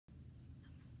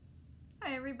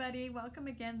Hi everybody, welcome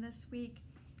again this week.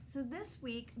 So this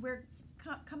week we're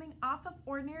coming off of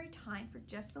ordinary time for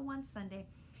just the one Sunday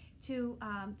to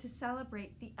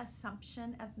celebrate the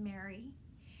Assumption of Mary.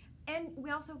 And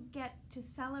we also get to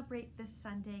celebrate this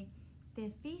Sunday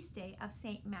the feast day of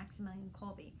Saint Maximilian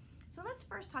Kolbe. So let's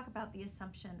first talk about the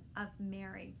Assumption of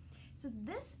Mary. So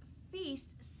this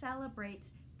feast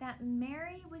celebrates that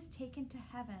Mary was taken to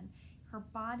heaven, her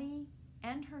body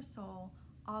and her soul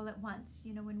all at once.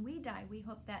 You know, when we die, we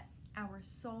hope that our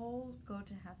soul go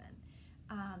to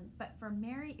heaven. But for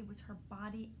Mary, it was her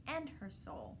body and her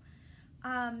soul.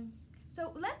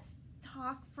 So let's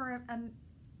talk for a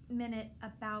minute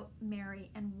about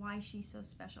Mary and why she's so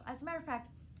special. As a matter of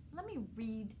fact, let me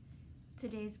read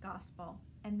today's gospel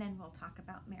and then we'll talk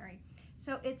about Mary.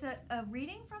 So it's a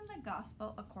reading from the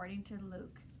gospel according to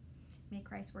Luke. May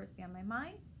Christ's words be on my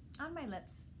mind, on my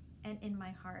lips, and in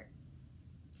my heart.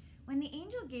 When the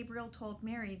angel Gabriel told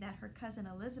Mary that her cousin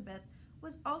Elizabeth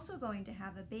was also going to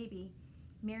have a baby,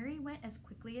 Mary went as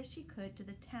quickly as she could to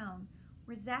the town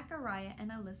where Zachariah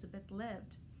and Elizabeth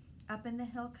lived, up in the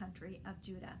hill country of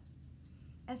Judah.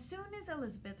 As soon as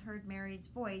Elizabeth heard Mary's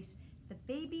voice, the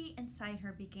baby inside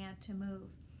her began to move.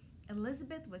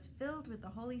 Elizabeth was filled with the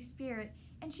Holy Spirit,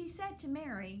 and she said to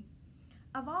Mary,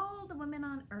 "Of all the women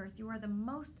on earth, you are the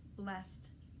most blessed,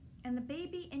 and the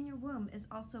baby in your womb is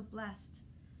also blessed.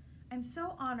 I'm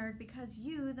so honored because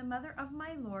you, the mother of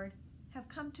my Lord, have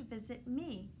come to visit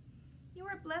me. You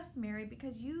are blessed, Mary,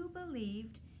 because you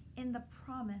believed in the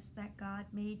promise that God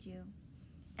made you."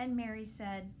 And Mary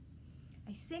said,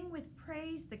 "I sing with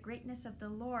praise the greatness of the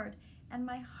Lord, and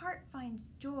my heart finds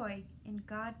joy in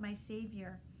God my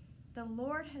Savior. The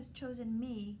Lord has chosen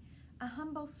me, a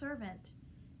humble servant.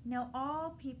 Now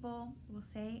all people will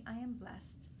say I am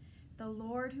blessed. The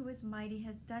Lord who is mighty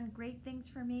has done great things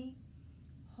for me.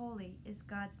 Holy is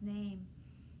God's name.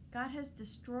 God has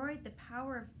destroyed the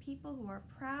power of people who are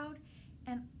proud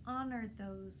and honored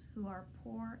those who are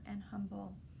poor and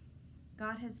humble.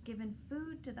 God has given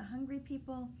food to the hungry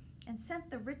people and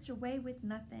sent the rich away with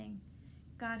nothing.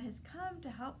 God has come to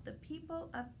help the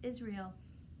people of Israel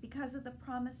because of the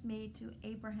promise made to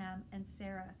Abraham and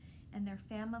Sarah and their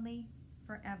family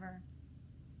forever."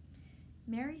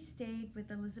 Mary stayed with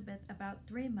Elizabeth about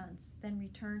 3 months, then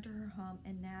returned to her home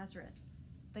in Nazareth.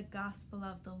 The Gospel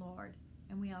of the Lord.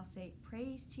 And we all say,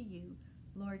 "Praise to you,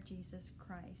 Lord Jesus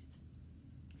Christ."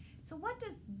 So what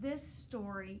does this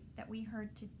story that we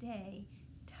heard today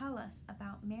tell us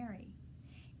about Mary?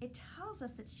 It tells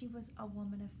us that she was a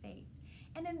woman of faith.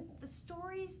 And in the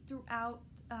stories throughout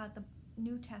the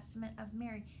New Testament of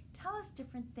Mary tell us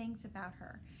different things about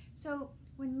her. So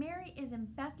when Mary is in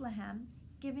Bethlehem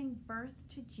giving birth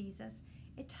to Jesus,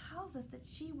 it tells us that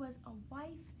she was a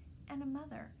wife and a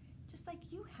mother, just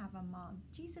like you have a mom.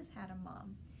 Jesus had a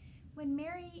mom. When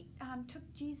Mary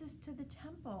took Jesus to the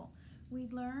temple, we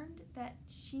learned that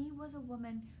she was a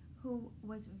woman who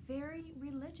was very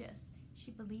religious.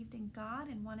 She believed in God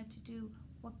and wanted to do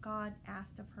what God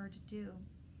asked of her to do.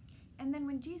 And then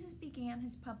when Jesus began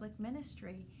his public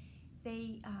ministry,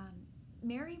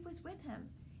 Mary was with him,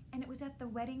 and it was at the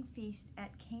wedding feast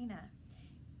at Cana.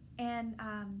 And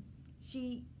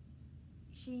she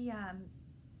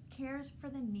cares for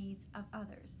the needs of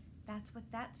others. That's what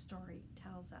that story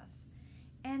tells us.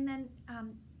 And then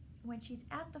when she's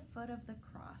at the foot of the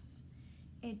cross,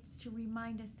 it's to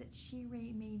remind us that she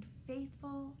remained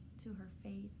faithful to her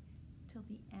faith till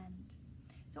the end.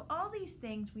 So all these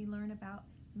things we learn about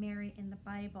Mary in the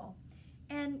Bible.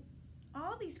 And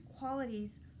all these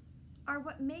qualities are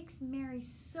what makes Mary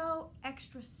so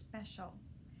extra special.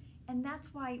 And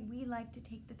that's why we like to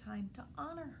take the time to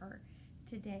honor her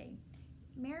today.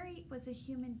 Mary was a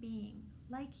human being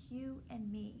like you and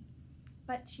me,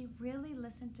 but she really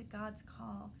listened to God's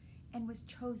call and was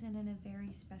chosen in a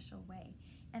very special way.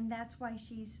 And that's why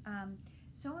she's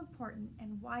so important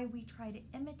and why we try to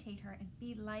imitate her and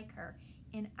be like her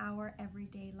in our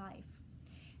everyday life.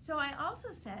 So I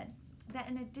also said that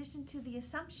in addition to the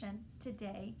Assumption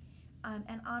today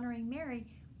and honoring Mary,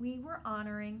 we were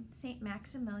honoring Saint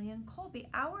Maximilian Kolbe,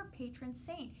 our patron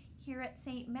saint here at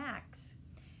St. Max.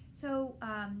 So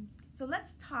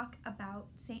let's talk about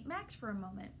St. Max for a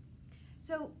moment.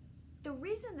 So the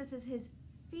reason this is his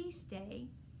feast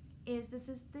day is this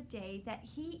is the day that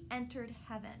he entered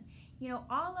heaven. You know,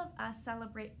 all of us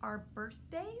celebrate our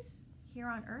birthdays here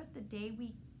on earth, the day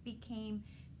we became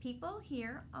people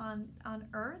here on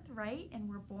earth, right? And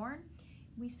we're born.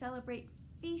 We celebrate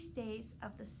feast days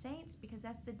of the saints because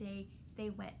that's the day they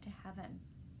went to heaven.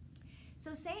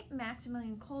 So Saint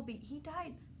Maximilian Kolbe, he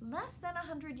died less than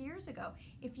 100 years ago.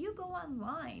 If you go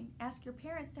online, ask your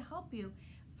parents to help you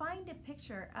find a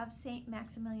picture of St.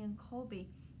 Maximilian Kolbe,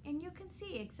 and you can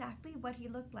see exactly what he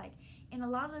looked like. In a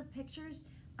lot of the pictures,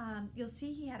 you'll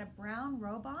see he had a brown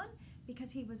robe on because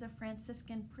he was a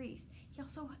Franciscan priest. He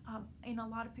also, in a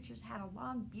lot of pictures, had a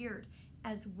long beard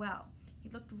as well. He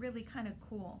looked really kind of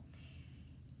cool.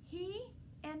 He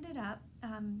ended up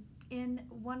in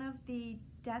one of the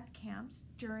death camps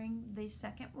during the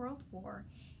Second World War,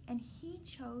 and he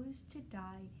chose to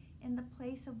die in the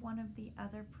place of one of the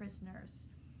other prisoners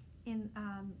in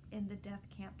the death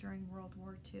camp during World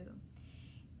War II.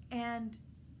 And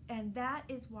that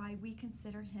is why we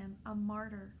consider him a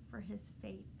martyr for his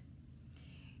faith.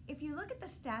 If you look at the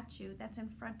statue that's in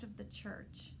front of the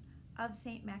church of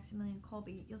St. Maximilian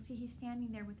Kolbe, you'll see he's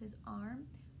standing there with his arm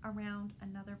around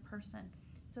another person.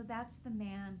 So that's the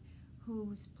man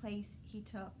whose place he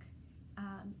took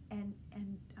and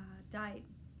died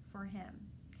for him.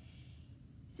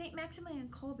 St. Maximilian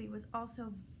Kolbe was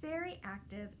also very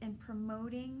active in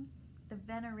promoting the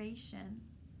veneration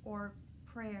or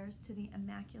prayers to the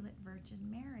Immaculate Virgin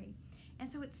Mary. And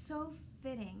so it's so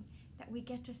fitting that we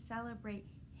get to celebrate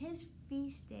his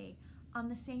feast day on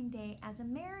the same day as a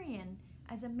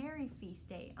Mary feast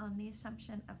day on the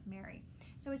Assumption of Mary.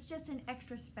 So it's just an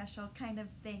extra special kind of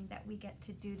thing that we get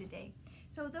to do today.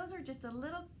 So those are just a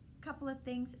little couple of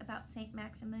things about St.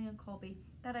 Maximilian Kolbe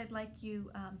that I'd like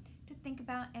you to think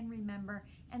about and remember.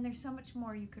 And there's so much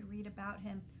more you could read about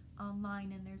him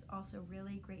online, and there's also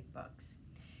really great books.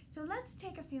 So let's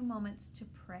take a few moments to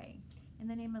pray. In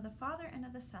the name of the Father, and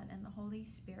of the Son, and the Holy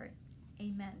Spirit.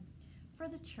 Amen. For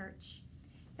the Church,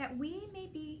 that we may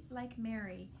be like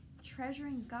Mary,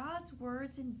 treasuring God's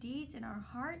words and deeds in our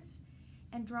hearts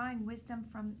and drawing wisdom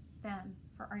from them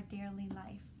for our daily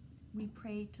life. We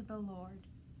pray to the Lord.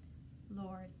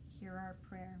 Lord, hear our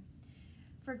prayer.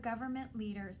 For government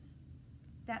leaders,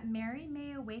 that Mary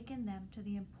may awaken them to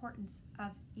the importance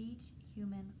of each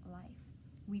human life.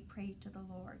 We pray to the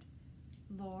Lord.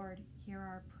 Lord, hear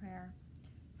our prayer.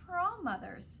 For all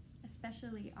mothers,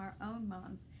 especially our own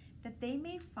moms, that they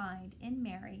may find in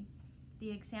Mary the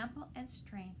example and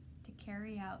strength to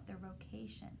carry out their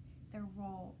vocation, their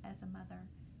role as a mother.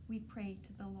 We pray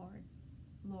to the Lord.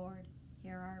 Lord,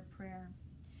 hear our prayer.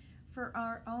 For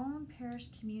our own parish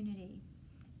community,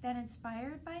 that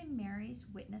inspired by Mary's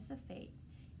witness of faith,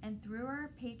 and through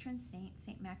our patron saint,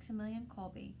 St. Maximilian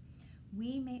Kolbe,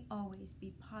 we may always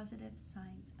be positive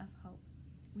signs of hope.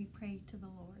 We pray to the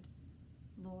Lord.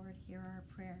 Lord, hear our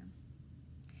prayer.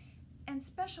 And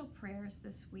special prayers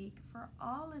this week for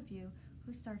all of you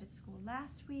who started school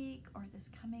last week or this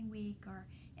coming week or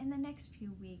in the next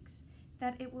few weeks,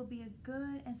 that it will be a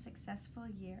good and successful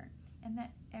year and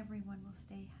that everyone will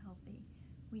stay healthy.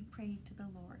 We pray to the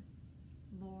Lord.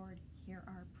 Lord, hear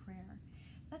our prayer.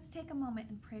 Let's take a moment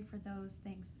and pray for those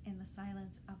things in the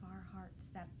silence of our hearts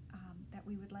that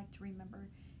we would like to remember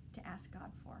to ask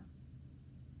God for.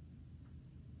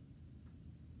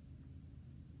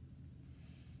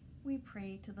 We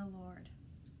pray to the Lord.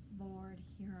 Lord,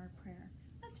 hear our prayer.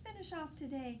 Let's finish off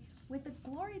today with the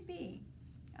Glory Be.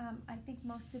 I think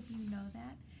most of you know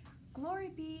that.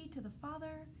 Glory be to the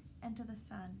Father, and to the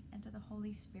Son, and to the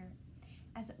Holy Spirit,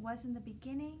 as it was in the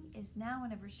beginning, is now,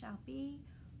 and ever shall be,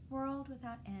 world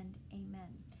without end. Amen.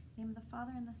 In the name of the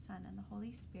Father, and the Son, and the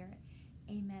Holy Spirit.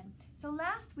 Amen. So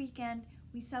last weekend,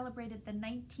 we celebrated the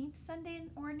 19th Sunday in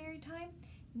Ordinary Time.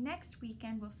 Next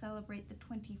weekend, we'll celebrate the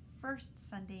 21st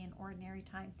Sunday in Ordinary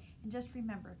Time. And just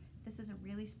remember, this is a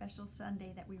really special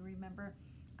Sunday that we remember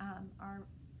our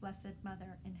Blessed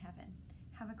Mother in heaven.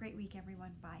 Have a great week,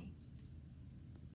 everyone. Bye.